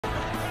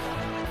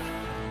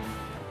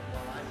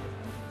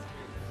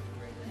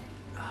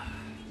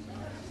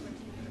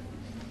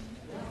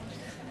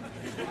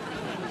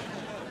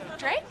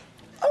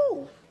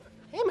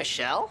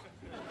Mel?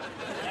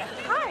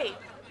 Hi.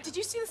 Did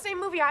you see the same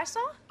movie I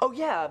saw? Oh,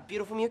 yeah,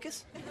 Beautiful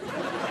Mucus?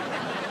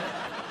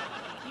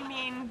 You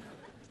mean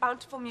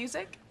Bountiful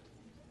Music?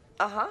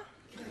 Uh-huh.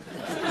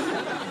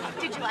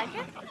 Did you like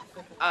it?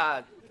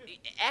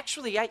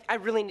 Actually, I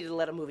really need to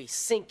let a movie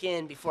sink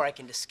in before I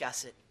can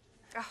discuss it.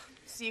 Oh,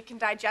 so you can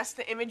digest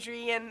the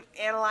imagery and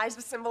analyze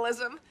the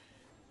symbolism?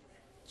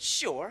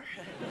 Sure.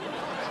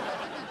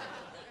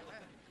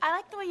 I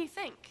like the way you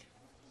think.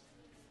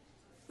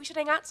 We should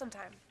hang out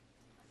sometime.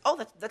 Oh,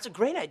 that's a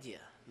great idea.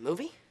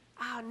 Movie?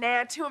 Oh,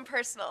 nah, too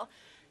impersonal.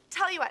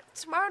 Tell you what,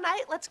 tomorrow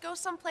night, let's go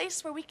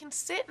someplace where we can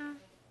sit and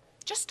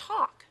just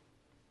talk.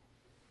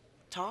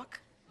 Talk?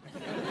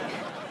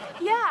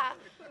 Yeah,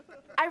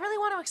 I really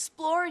want to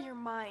explore your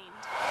mind.